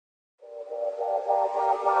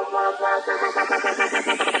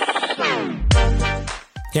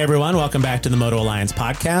Hey everyone, welcome back to the MotoAlliance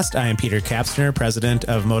podcast. I am Peter Kapsner, president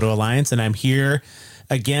of MotoAlliance, and I'm here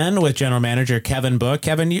again with general manager Kevin Book.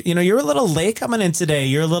 Kevin, you know, you're a little late coming in today.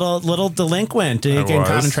 You're a little delinquent. You getting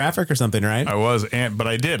caught in traffic or something, right? I was, but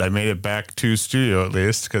I did. I made it back to studio at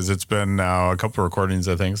least, because it's been now a couple of recordings,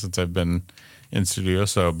 I think, since I've been in studio.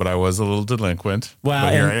 So, but I was a little delinquent. Well,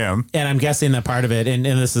 but here I am. And I'm guessing that part of it, and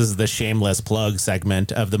this is the shameless plug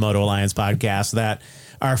segment of the MotoAlliance podcast, that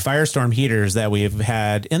our Firestorm heaters that we've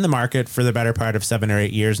had in the market for the better part of 7 or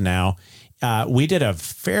 8 years now. We did a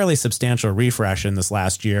fairly substantial refresh in this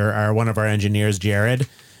last year. One of our engineers, Jared,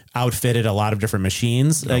 outfitted a lot of different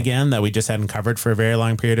machines again that we just hadn't covered for a very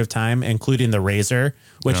long period of time, including the Razor,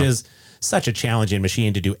 which is such a challenging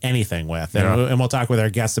machine to do anything with. And we'll talk with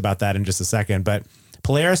our guests about that in just a second. But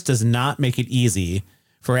Polaris does not make it easy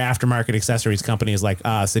for aftermarket accessories companies like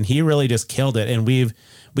us. And he really just killed it. And we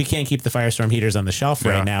can't keep the Firestorm heaters on the shelf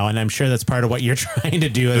right now. And I'm sure that's part of what you're trying to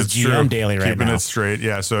do as GM daily right now. Keeping it straight.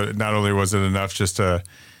 Yeah. So not only was it enough just to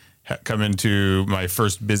come into my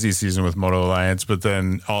first busy season with MotoAlliance, but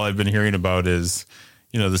then all I've been hearing about is,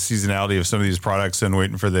 you know, the seasonality of some of these products and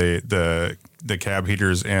waiting for the cab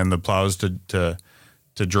heaters and the plows to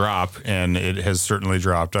drop. And it has certainly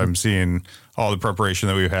dropped. I'm seeing all the preparation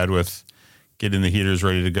that we've had with getting the heaters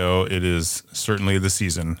ready to go. It is certainly the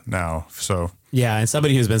season now. So yeah, and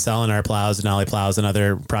somebody who's been selling our plows and ollie plows and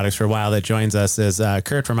other products for a while that joins us is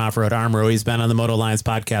Kurt from Offroad Armor. He's been on the MotoAlliance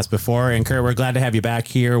podcast before. And Kurt, we're glad to have you back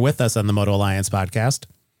here with us on the MotoAlliance podcast.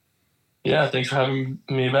 Yeah, thanks for having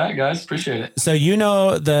me back, guys. Appreciate it. So you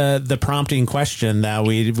know the prompting question that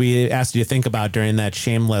we asked you to think about during that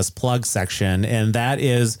shameless plug section, and that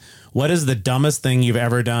is, what is the dumbest thing you've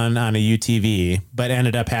ever done on a UTV but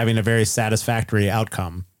ended up having a very satisfactory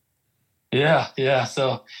outcome? Yeah.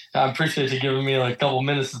 So I appreciate you giving me like a couple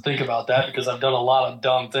minutes to think about that, because I've done a lot of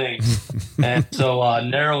dumb things. And so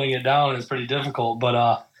narrowing it down is pretty difficult.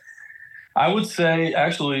 But I would say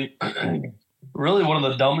actually really one of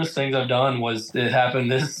the dumbest things I've done it happened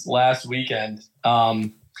this last weekend.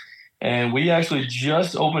 And we actually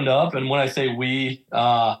just opened up. And when I say we,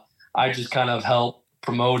 I just kind of helped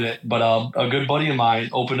promote it. But a good buddy of mine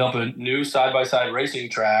opened up a new side-by-side racing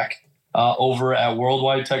track over at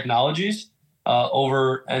Worldwide Technologies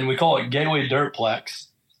and we call it Gateway Dirtplex.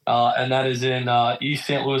 And that is in East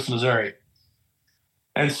St. Louis, Missouri.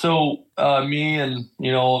 And so me and,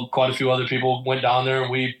 you know, quite a few other people went down there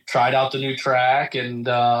and we tried out the new track and,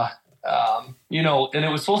 you know, and it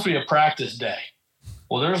was supposed to be a practice day.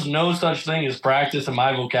 Well, there's no such thing as practice in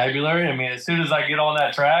my vocabulary. I mean, as soon as I get on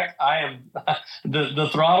that track, I am the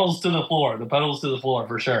throttle's to the floor, the pedals to the floor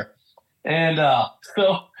for sure. And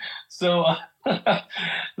so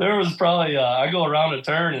there was probably I go around a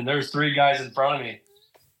turn and there's 3 guys in front of me,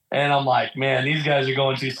 and I'm like, man, these guys are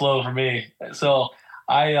going too slow for me. So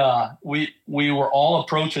we were all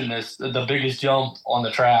approaching the biggest jump on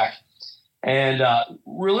the track, and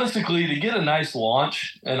realistically, to get a nice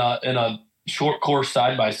launch in a short course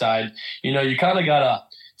side by side, you know, you kind of gotta,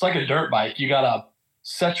 it's like a dirt bike, you gotta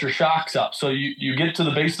set your shocks up so you get to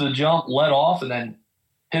the base of the jump, let off, and then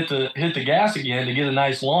hit the gas again to get a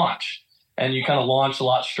nice launch, and you kind of launch a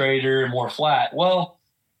lot straighter and more flat. Well,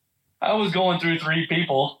 I was going through 3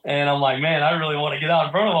 people, and I'm like, man, I really want to get out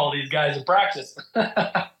in front of all these guys and practice.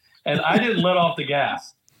 And I didn't let off the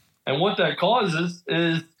gas. And what that causes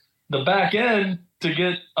is the back end to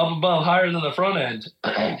get up above higher than the front end.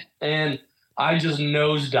 And I just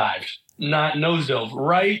nosedove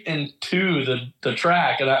right into the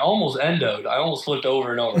track, and I almost endoed. I almost flipped over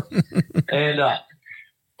and over. And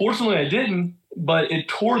fortunately I didn't, but it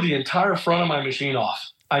tore the entire front of my machine off.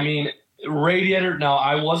 I mean, radiator. Now,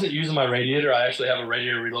 I wasn't using my radiator. I actually have a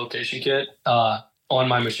radiator relocation kit on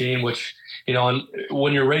my machine, which, you know, and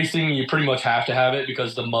when you're racing, you pretty much have to have it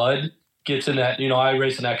because the mud gets in that. You know, I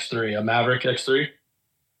race an X3, a Maverick X3,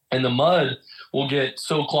 and the mud will get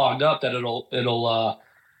so clogged up that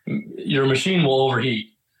your machine will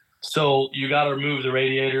overheat. So you got to remove the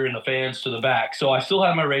radiator and the fans to the back. So I still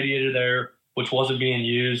have my radiator there, which wasn't being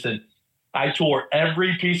used, and I tore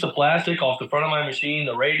every piece of plastic off the front of my machine.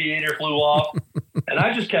 The radiator flew off, and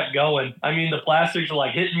I just kept going. I mean, the plastics were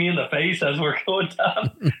like hitting me in the face as we're going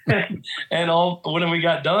down. And when we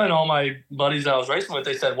got done, all my buddies I was racing with,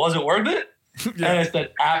 they said, "Was it worth it?" Yeah. And I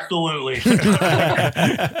said, absolutely.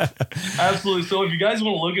 Absolutely. So if you guys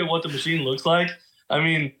want to look at what the machine looks like, I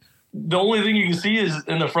mean, the only thing you can see is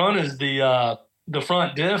in the front is the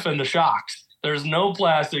front diff and the shocks. There's no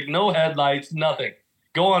plastic, no headlights, nothing.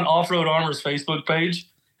 Go on Offroad Armor's Facebook page,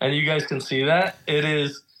 and you guys can see that. It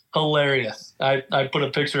is hilarious. I put a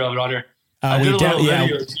picture of it on here. I did a little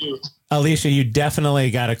video too. Alicia, you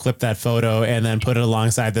definitely got to clip that photo and then put it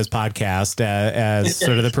alongside this podcast as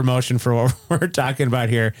sort of the promotion for what we're talking about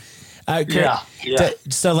here.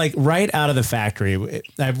 So like right out of the factory,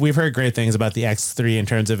 we've heard great things about the X3 in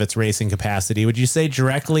terms of its racing capacity. Would you say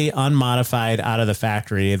directly unmodified out of the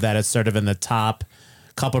factory that it's sort of in the top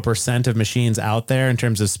couple % of machines out there in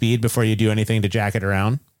terms of speed before you do anything to jack it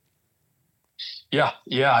around? Yeah.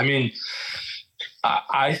 I mean,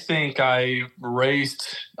 I think I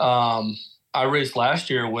raced last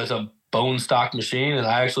year with a bone stock machine, and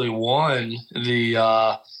I actually won the,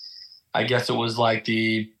 I guess it was like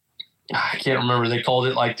I can't remember. They called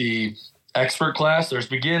it like the expert class. There's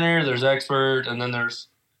beginner, there's expert, and then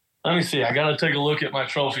let me see. I got to take a look at my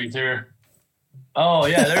trophies here. Oh,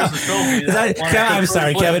 yeah, there's the trophy. I'm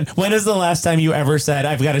sorry, Kevin. When is the last time you ever said,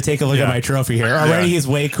 I've got to take a look at my trophy here? Already he's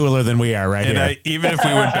way cooler than we are here. Even if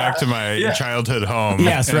we went back to my childhood home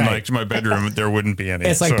like to my bedroom, there wouldn't be any.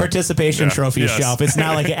 It's like participation trophy shelf. It's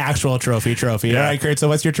not like an actual trophy. All right, Kurt, so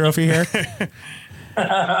what's your trophy here?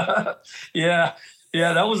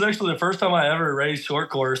 Yeah, that was actually the first time I ever raced short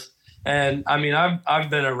course. And I mean, I've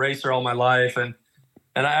been a racer all my life, and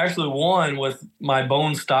I actually won with my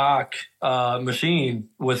bone stock machine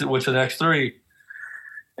with an X3.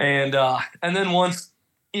 And then once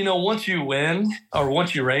you win or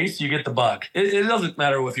once you race, you get the bug. It doesn't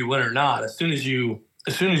matter if you win or not. As soon as you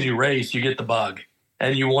race, you get the bug,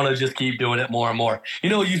 and you want to just keep doing it more and more.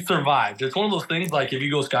 You survived. It's one of those things like if you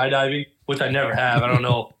go skydiving, which I never have. I don't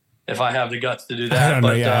know if I have the guts to do that. I don't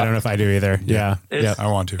know. I don't know if I do either. Yeah. I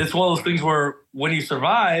want to. It's one of those things where when you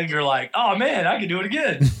survive, you're like, oh man, I can do it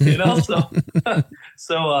again.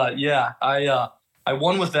 I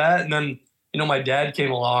won with that. And then, my dad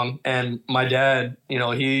came along, and my dad,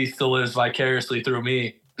 he still lives vicariously through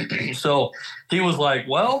me. So he was like,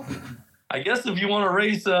 well, I guess if you want to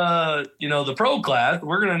race, the pro class,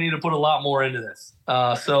 we're going to need to put a lot more into this.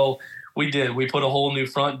 So we did. We put a whole new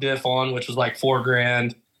front diff on, which was like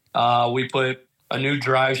 $4,000. We put a new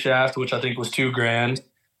drive shaft, which I think was $2,000.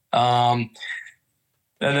 And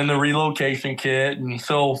then the relocation kit. And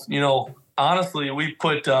so, honestly, we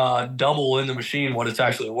put double in the machine what it's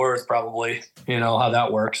actually worth, probably, how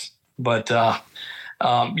that works. But, that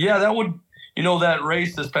would, that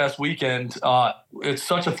race this past weekend, it's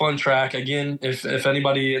such a fun track. Again, if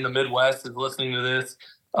anybody in the Midwest is listening to this,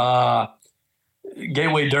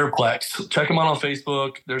 Gateway Dirtplex. Check them out on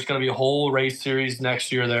Facebook. There's going to be a whole race series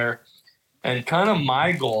next year there. And kind of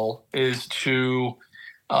my goal is to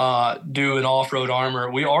do an off-road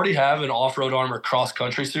armor. We already have an off-road armor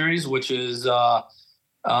cross-country series, which is it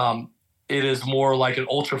is more like an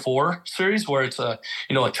Ultra 4 series where it's a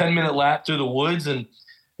 10-minute lap through the woods. And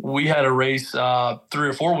we had a race 3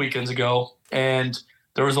 or 4 weekends ago, and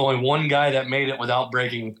there was only one guy that made it without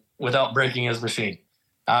breaking his machine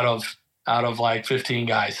out of like 15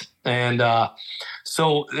 guys. And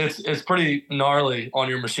so it's pretty gnarly on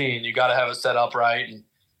your machine. You got to have it set up right. And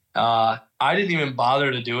I didn't even bother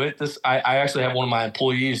to do it. I actually have one of my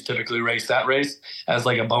employees typically race that race as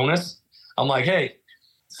like a bonus. I'm like, hey,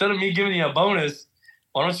 instead of me giving you a bonus,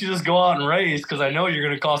 why don't you just go out and race? Because I know you're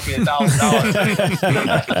going to cost me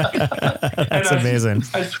 $1,000. That's amazing.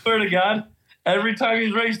 I swear to God, every time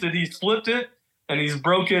he's raced it, he's flipped it, and he's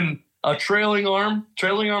broken a trailing arm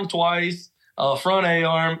twice, a front A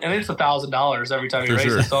arm, and it's $1,000 every time he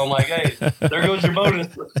races. Sure. So I'm like, hey, there goes your bonus.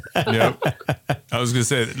 Yep. I was gonna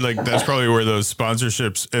say, like, that's probably where those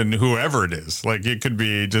sponsorships and whoever it is, like, it could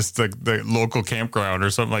be just like the local campground or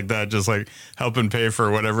something like that, just like helping pay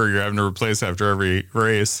for whatever you're having to replace after every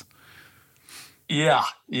race. Yeah.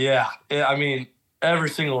 I mean, every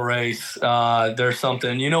single race, there's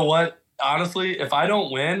something. You know what? Honestly, if I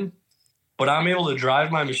don't win, but I'm able to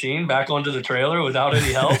drive my machine back onto the trailer without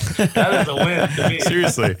any help, that is a win to me.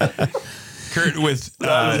 Seriously. Kurt, with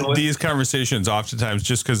these conversations, oftentimes,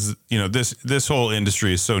 just because, this whole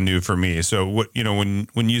industry is so new for me. So what,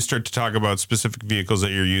 when you start to talk about specific vehicles that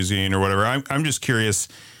you're using or whatever, I'm just curious,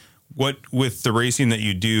 what, with the racing that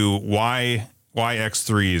you do, why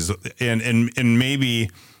X3s? And maybe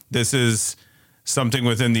this is something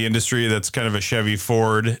within the industry that's kind of a Chevy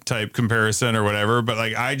Ford type comparison or whatever. But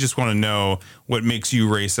like, I just want to know what makes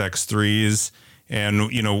you race X3s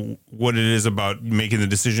and, what it is about making the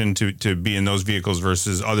decision to be in those vehicles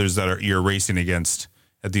versus others that you're racing against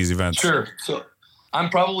at these events. Sure. So I'm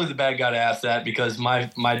probably the bad guy to ask that because my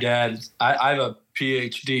dad, I have a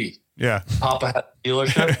PhD. Yeah. Papa had a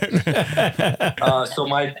dealership. So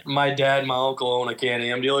my dad, my uncle own a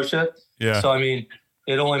Can-Am dealership. Yeah. So, I mean,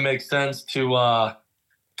 it only makes sense to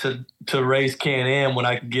race Can-Am when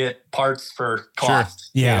I can get parts for cost.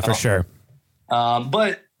 Sure. Yeah, for sure.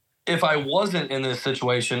 But if I wasn't in this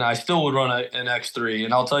situation, I still would run an X3,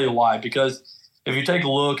 and I'll tell you why. Because if you take a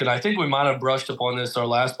look, and I think we might have brushed up on this our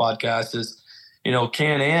last podcast, is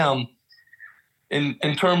Can-Am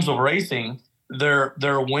in terms of racing, they're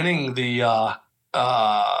winning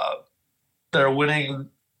they're winning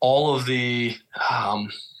all of the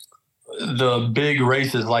big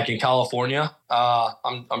races, like in California.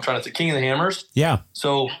 I'm trying to say King of the Hammers. Yeah.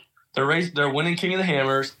 So they're winning King of the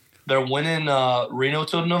Hammers. They're winning Reno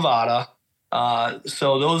to Nevada.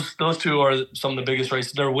 So those two are some of the biggest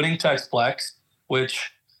races. They're winning Texplex,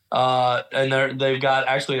 which and they've got,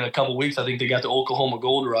 actually, in a couple weeks, I think they got the Oklahoma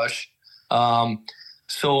Gold Rush.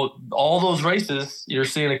 So all those races, you're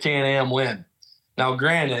seeing a Can-Am win. Now,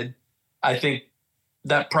 granted, I think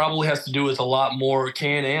that probably has to do with a lot more.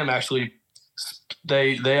 Can-Am actually,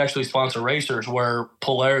 they actually sponsor racers, where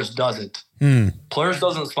Polaris doesn't. Polaris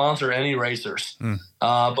doesn't sponsor any racers,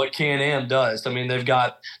 but Can-Am does. I mean, they've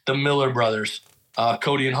got the Miller brothers,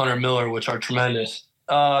 Cody and Hunter Miller, which are tremendous.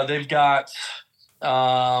 They've got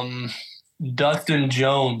Dustin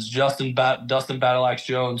Jones, Dustin Battleaxe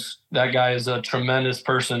Jones. That guy is a tremendous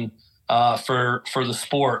person for the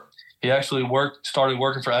sport. He actually started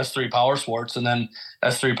working for S3 Power Sports, and then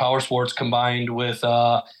S3 Power Sports combined with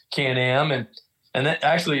Can-Am, and that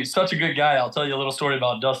actually, such a good guy. I'll tell you a little story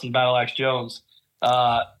about Dustin Battleaxe Jones.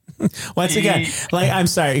 Once again, like, I'm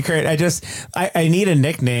sorry, Kurt, I need a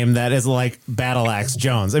nickname that is like Battleaxe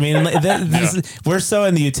Jones. I mean, we're so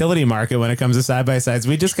in the utility market when it comes to side-by-sides.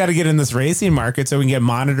 We just got to get in this racing market so we can get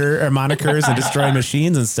monikers and destroy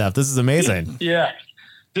machines and stuff. This is amazing. Yeah.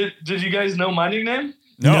 Did you guys know my nickname?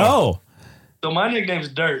 No. So my nickname's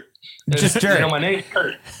Dirt. Just Dirt. My name's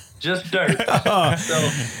Kurt. Just Dirt.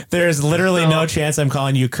 There's literally no chance I'm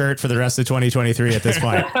calling you Kurt for the rest of 2023 at this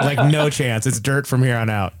point. Like, no chance. It's Dirt from here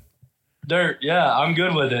on out. Dirt. Yeah, I'm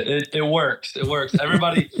good with it. It works. It works.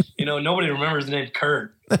 Everybody, nobody remembers the name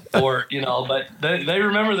Kurt, but they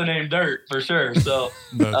remember the name Dirt for sure. So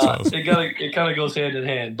awesome. It kind of goes hand in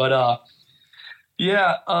hand. But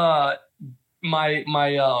my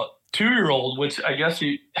 2-year-old, which I guess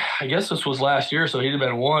this was last year, so he'd have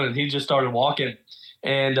been 1, and he just started walking.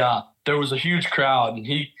 And there was a huge crowd, and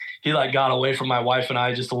he like got away from my wife and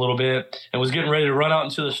I just a little bit, and was getting ready to run out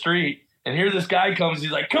into the street. And here this guy comes.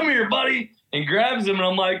 He's like, "Come here, buddy," and grabs him. And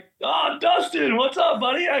I'm like, "Oh, Dustin, what's up,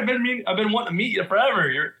 buddy? I've been wanting to meet you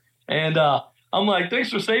forever." And I'm like,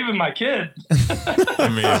 "Thanks for saving my kid."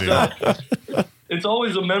 Amazing. So, it's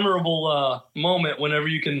always a memorable moment whenever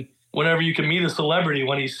you can meet a celebrity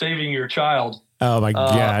when he's saving your child. Oh my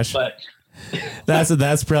gosh. But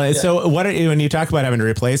That's brilliant. Yeah. So when you talk about having to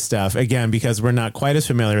replace stuff, again, because we're not quite as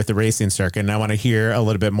familiar with the racing circuit, and I want to hear a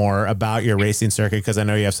little bit more about your racing circuit, because I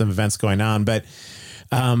know you have some events going on, but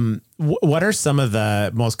what are some of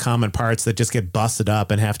the most common parts that just get busted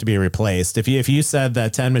up and have to be replaced? If you said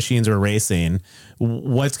that 10 machines were racing,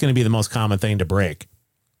 what's going to be the most common thing to break?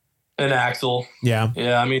 An axle. Yeah.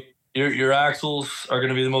 Yeah. I mean, your axles are going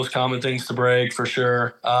to be the most common things to break for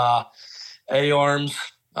sure. A-arms,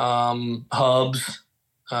 hubs.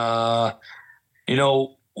 One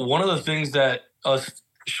of the things that us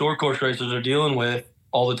short course racers are dealing with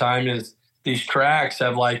all the time is these tracks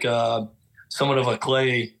have like somewhat of a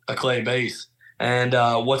clay base. And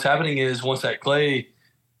what's happening is, once that clay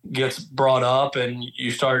gets brought up and you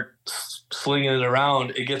start slinging it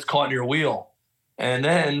around, it gets caught in your wheel. And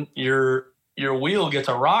then your wheel gets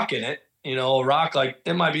a rock in it, a rock, like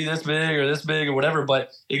it might be this big or whatever,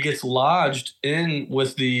 but it gets lodged in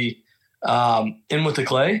with the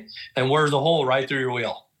clay and wears a hole right through your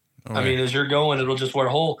wheel. Okay. I mean, as you're going, it'll just wear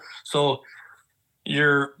a hole. So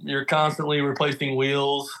you're constantly replacing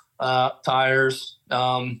wheels, tires.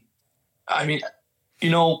 I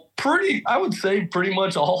would say pretty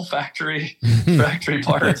much all factory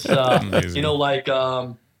parts.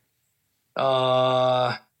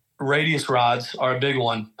 Radius rods are a big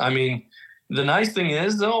one. I mean, the nice thing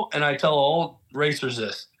is, though, and I tell all racers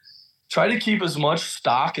this, try to keep as much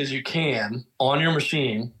stock as you can on your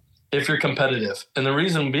machine if you're competitive. And the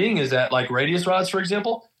reason being is that, like radius rods, for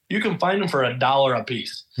example, you can find them for $1 a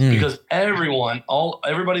piece because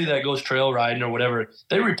everybody that goes trail riding or whatever,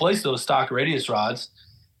 they replace those stock radius rods.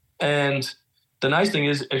 And the nice thing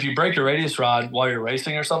is, if you break a radius rod while you're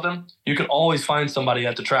racing or something, you can always find somebody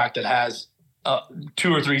at the track that has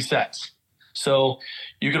 2 or 3 sets. So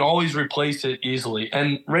you can always replace it easily.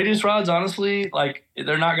 And radius rods, honestly, like,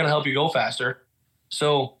 they're not going to help you go faster.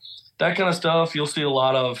 So that kind of stuff, you'll see a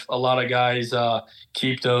lot of guys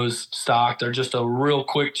keep those stock. They're just a real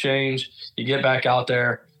quick change. You get back out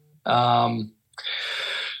there. And,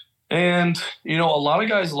 a lot of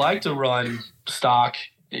guys like to run stock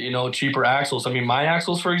cheaper axles. I mean, my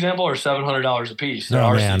axles, for example, are $700 a piece.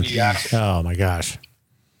 They're man. RCV axles. Oh my gosh.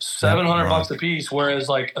 $700 a piece, whereas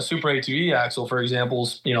like a Super ATV axle, for example,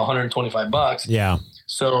 is $125. Yeah.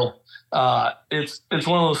 So it's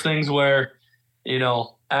one of those things where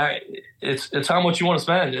it's how much you want to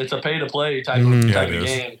spend. It's a pay to play type of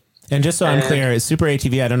game. And just so I'm clear, Super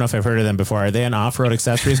ATV, I don't know if I've heard of them before. Are they an off-road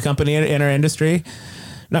accessories company in our industry?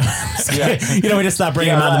 No, we just thought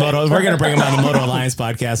bringing them on the Moto. We're going to bring them on the MotoAlliance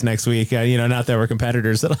podcast next week. Not that we're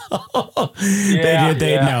competitors at all.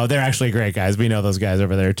 No, they're actually great guys. We know those guys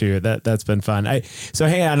over there too. That's been fun. I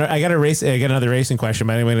got another racing question,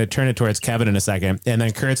 but I'm going to turn it towards Kevin in a second, and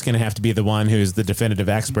then Kurt's going to have to be the one who's the definitive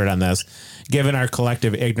expert on this, given our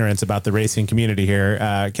collective ignorance about the racing community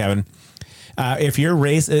here, Kevin. If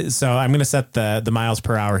you're so I'm going to set the miles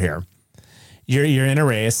per hour here. You're in a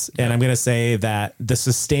race, and I'm going to say that the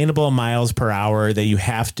sustainable miles per hour that you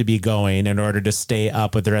have to be going in order to stay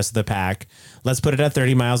up with the rest of the pack, let's put it at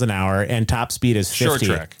 30 miles an hour, and top speed is 50.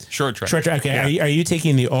 Short track. Okay. Yeah. Are you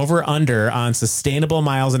taking the over under on sustainable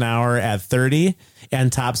miles an hour at 30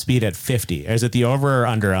 and top speed at 50? Or is it the over or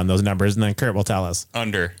under on those numbers? And then Kurt will tell us.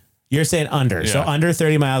 Under. You're saying under. Yeah. So under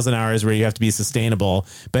 30 miles an hour is where you have to be sustainable.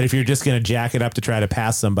 But if you're just going to jack it up to try to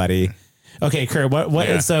pass somebody. Okay, Kurt,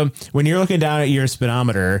 what so when you're looking down at your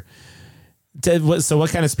speedometer, so what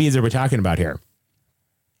kind of speeds are we talking about here?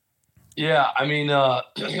 Yeah, I mean,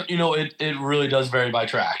 it really does vary by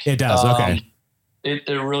track. It does. Okay. It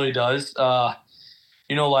really does.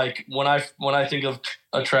 Like when I think of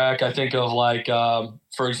a track, I think of like,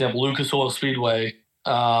 for example, Lucas Oil Speedway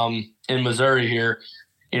in Missouri here.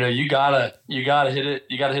 You gotta hit it.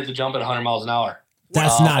 You gotta hit the jump at 100 miles an hour.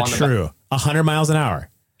 That's not true. 100 miles an hour.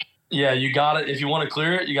 Yeah, you got it. If you want to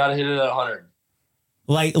clear it, you got to hit it at 100.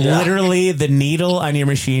 Like literally the needle on your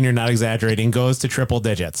machine, you're not exaggerating, goes to triple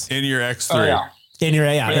digits. In your X3. Oh, yeah.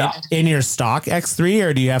 In your stock X3,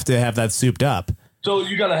 or do you have to have that souped up? So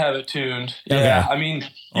you got to have it tuned. Yeah. Okay. I mean,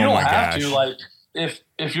 you don't have to, like, if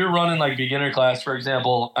you're running like beginner class, for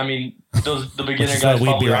example, I mean, the beginner guys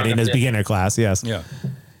we'd be running as beginner class. Yes. Yeah.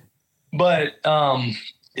 But,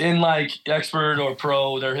 in like expert or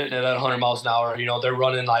pro, they're hitting it at 100 miles an hour. They're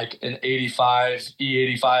running like an 85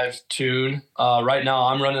 E85 tune. Right now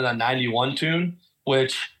I'm running a 91 tune,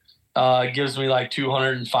 which gives me like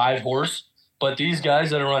 205 horse. But these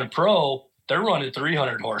guys that are running pro, they're running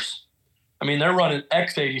 300 horse. I mean, they're running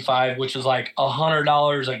X85, which is like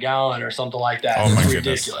 $100 a gallon or something like that. Oh my it's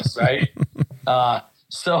goodness. Ridiculous, right?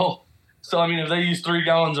 So I mean, if they use 3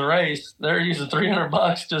 gallons a race, they're using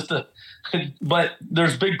 $300 just to. But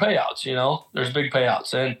there's big payouts, there's big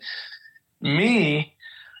payouts. And me,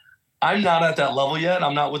 I'm not at that level yet.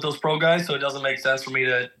 I'm not with those pro guys. So it doesn't make sense for me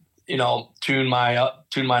to, tune mine up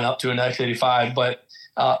to an X85. But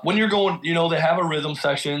when you're going, they have a rhythm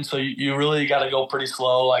section. So you really got to go pretty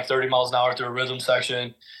slow, like 30 miles an hour through a rhythm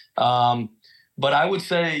section. But I would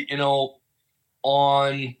say,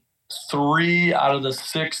 on 3 out of the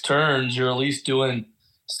 6 turns, you're at least doing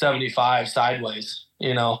 75 sideways.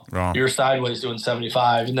 You're sideways doing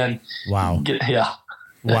 75, and then wow.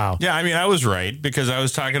 Wow. Yeah, I mean, I was right because I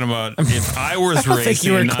was talking about if I was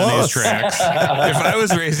racing on these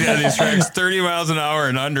tracks, 30 miles an hour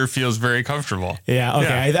and under feels very comfortable. Yeah.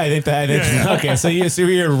 Okay. Yeah. I think that. Okay. So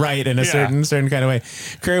you're right in a certain kind of way.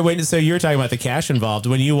 Kurt, so you were talking about the cash involved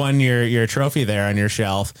when you won your trophy there on your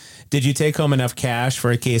shelf. Did you take home enough cash for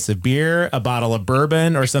a case of beer, a bottle of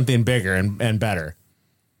bourbon, or something bigger and better?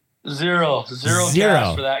 Zero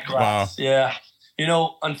cash for that class. Wow. Yeah.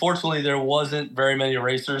 Unfortunately, there wasn't very many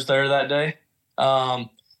racers there that day. And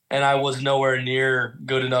I was nowhere near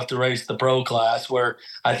good enough to race the pro class, where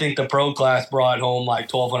I think the pro class brought home like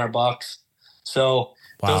 $1,200. So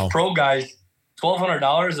those pro guys,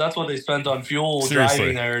 $1,200, that's what they spent on fuel.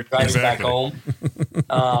 Seriously. driving back home.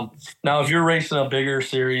 Now, if you're racing a bigger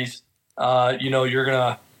series, you're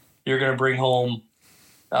gonna bring home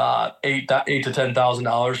 $8,000 to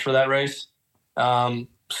 $10,000 for that race.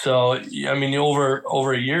 So I mean,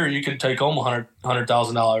 over a year, you could take home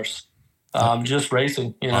 $100,000 just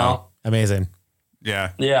racing. Wow. Amazing.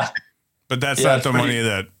 Yeah. Yeah. But that's not the money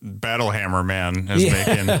that Battle Hammer Man is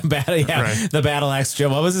making. Right. The Battle Axe Joe.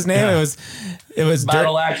 What was his name? Yeah. It was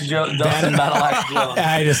Battle Axe Joe. Dustin Battle Axe Joe.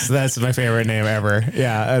 That's my favorite name ever.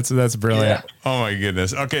 Yeah, that's brilliant. Yeah. Oh my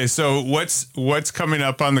goodness. Okay, so what's coming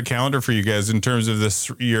up on the calendar for you guys in terms of this?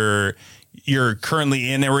 You're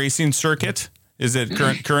currently in a racing circuit. Is it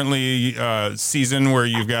currently season where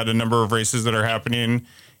you've got a number of races that are happening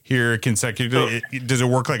here consecutively? Does it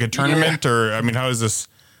work like a tournament, or I mean, how does this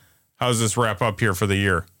wrap up here for the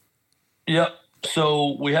year? Yep.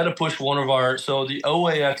 So we had to push one of our, so the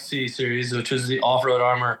OAXC series, which is the Off-Road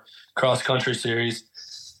Armor Cross Country series,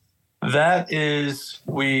 this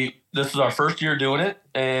is our first year doing it,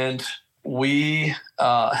 and we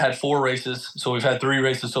had 4 races. So we've had 3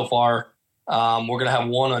 races so far. We're going to have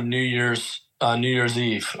one on New Year's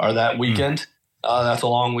Eve, or that weekend. That's a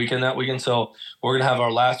long weekend that weekend. So we're going to have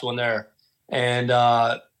our last one there. And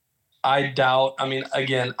I doubt, I mean,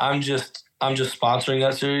 again, I'm just sponsoring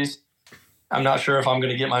that series. I'm not sure if I'm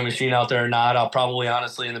going to get my machine out there or not. I'll probably,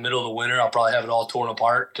 honestly, in the middle of the winter, I'll probably have it all torn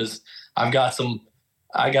apart because I got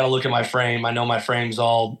to look at my frame. I know my frame's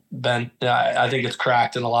all bent. I think it's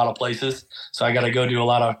cracked in a lot of places. So I got to go do a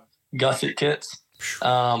lot of gusset kits.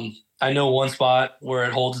 I know one spot where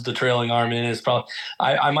it holds the trailing arm in is probably,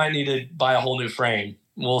 I might need to buy a whole new frame.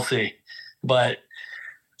 We'll see. But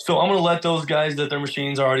so I'm going to let those guys that their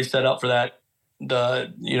machines are already set up for that,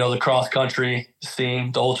 the cross country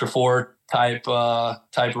scene, the Ultra 4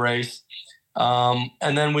 type race.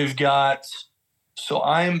 And then we've got, so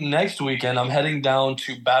next weekend, I'm heading down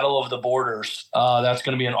to Battle of the Borders. That's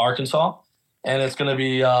going to be in Arkansas, and it's going to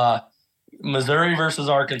be Missouri versus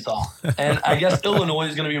Arkansas. And I guess Illinois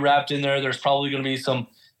is going to be wrapped in there. There's probably going to be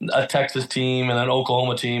a Texas team and an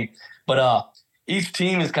Oklahoma team. But each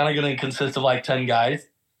team is kind of going to consist of like 10 guys,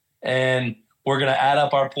 and we're going to add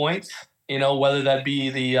up our points, whether that be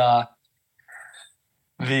they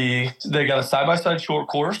got a side-by-side short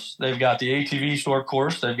course. They've got the ATV short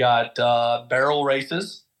course. They've got barrel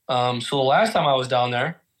races. So the last time I was down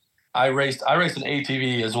there, I raced an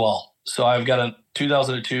ATV as well. So I've got a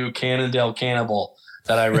 2002 Cannondale Cannibal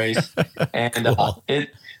that I raced. And Cool.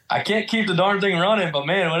 I can't keep the darn thing running, but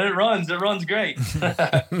man, when it runs great.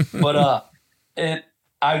 But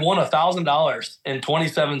I won $1,000 in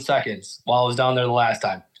 27 seconds while I was down there the last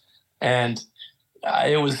time. And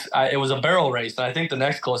it was a barrel race, and I think the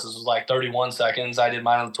next closest was like 31 seconds. I did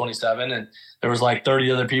mine on 27, and there was like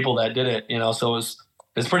 30 other people that did it. So it's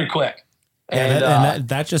pretty quick. And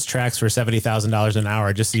that just tracks for $70,000 an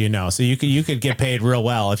hour, just so you know. So you could get paid real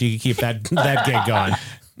well if you could keep that gig going.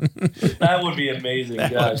 That would be amazing,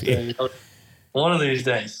 guys. One of these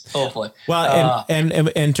days, hopefully. Well, and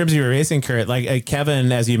in terms of your racing, Kurt, like Kevin,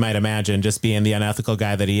 as you might imagine, just being the unethical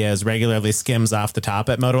guy that he is, regularly skims off the top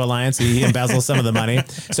at MotoAlliance. He embezzles some of the money.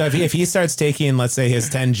 So if he starts taking, let's say, his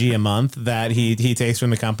 10G a month that he takes from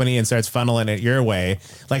the company and starts funneling it your way,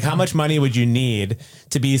 like how much money would you need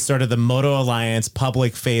to be sort of the MotoAlliance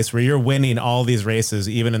public face where you're winning all these races,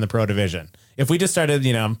 even in the pro division? If we just started,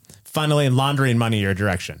 funneling, laundering money your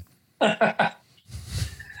direction.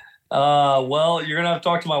 Well, you're going to have to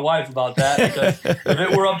talk to my wife about that, because if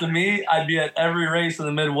it were up to me, I'd be at every race in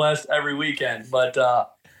the Midwest every weekend. But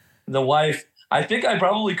the wife, I think I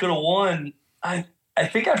probably could have won. I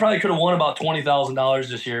think I probably could have won about $20,000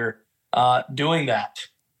 this year doing that.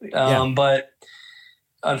 But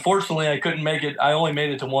unfortunately, I couldn't make it. I only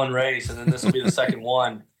made it to one race, and then this will be the second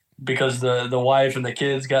one because the wife and the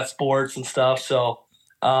kids got sports and stuff. So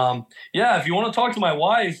if you want to talk to my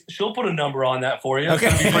wife, she'll put a number on that for you. It's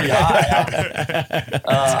going to be pretty high.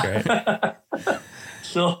 That's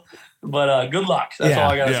great. But good luck. That's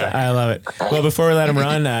all I got to say. I love it. Well, before we let him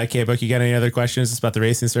run, K-Book, you got any other questions about the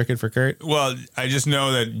racing circuit for Kurt? Well, I just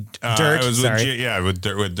know that Dirt, I was sorry.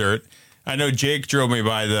 with Dirt. I know Jake drove me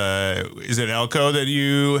by is it Elko that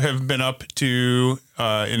you have been up to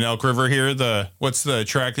in Elk River here? What's the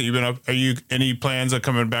track that you've been up? Are you any plans of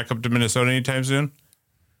coming back up to Minnesota anytime soon?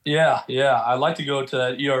 Yeah. I'd like to go to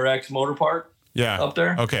ERX Motor Park. Yeah. Up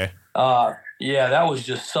there. Okay. That was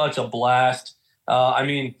just such a blast. I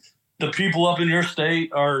mean, the people up in your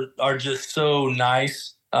state are just so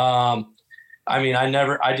nice. I mean,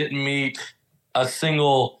 I didn't meet a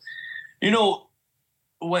single,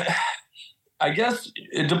 I guess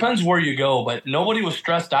it depends where you go, but nobody was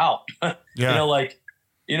stressed out. Yeah.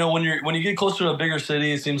 When you get closer to a bigger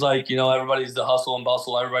city, it seems like, everybody's the hustle and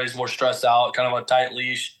bustle. Everybody's more stressed out, kind of a tight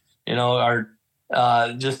leash, or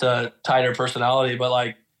just a tighter personality. But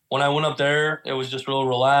like when I went up there, it was just real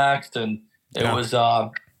relaxed, and it was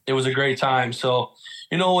a great time. So,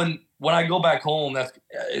 when I go back home,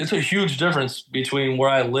 it's a huge difference between where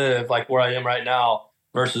I live, like where I am right now,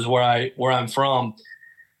 versus where I'm from.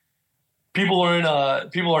 People are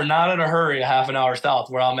not in a hurry a half an hour south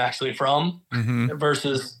where I'm actually from,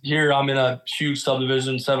 versus here I'm in a huge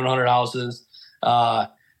subdivision, 700 houses.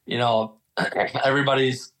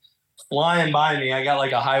 Everybody's flying by me. I got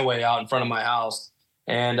like a highway out in front of my house,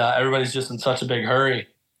 and everybody's just in such a big hurry.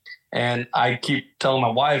 And I keep telling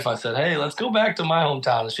my wife, I said, hey, let's go back to my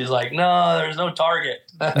hometown. And she's like, no, there's no Target.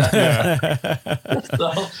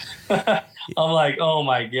 So I'm like, oh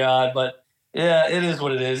my God. But Yeah, it is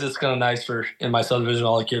what it is. It's kind of nice for in my subdivision,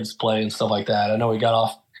 all the kids play and stuff like that. I know we got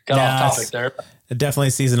off topic there. Definitely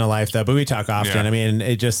season of life though, but we talk often. Yeah. I mean,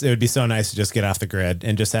 it would be so nice to just get off the grid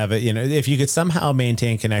and just have it, if you could somehow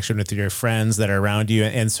maintain connection with your friends that are around you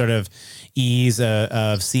and sort of ease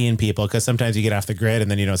of seeing people. Cause sometimes you get off the grid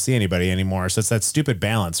and then you don't see anybody anymore. So it's that stupid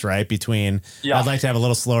balance, right? Between I'd like to have a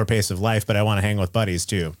little slower pace of life, but I want to hang with buddies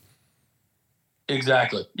too.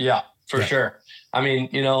 Exactly. Yeah, for sure. I mean,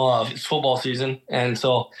 it's football season. And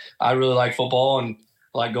so I really like football and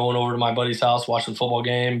like going over to my buddy's house, watching the football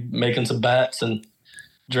game, making some bets and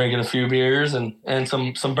drinking a few beers and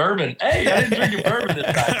some bourbon. Hey, I didn't drink your bourbon this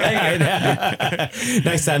time. Dang it.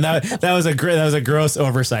 Next time, that was a gross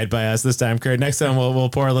oversight by us this time, Kurt. Next time we'll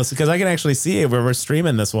pour a listen because I can actually see it where we're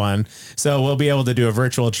streaming this one, so we'll be able to do a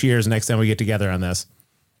virtual cheers next time we get together on this.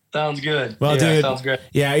 Sounds good. Well, dude, sounds great.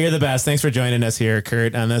 Yeah, you're the best. Thanks for joining us here,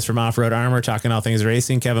 Kurt, on this from Offroad Armor, talking all things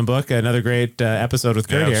racing. Kevin Book, another great episode with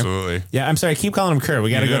Kurt here. Absolutely. Yeah, I'm sorry. I keep calling him Kurt.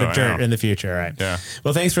 We got to go to Dirt in the future. All right. Yeah.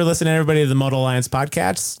 Well, thanks for listening, everybody, to the MotoAlliance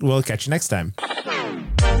podcast. We'll catch you next time.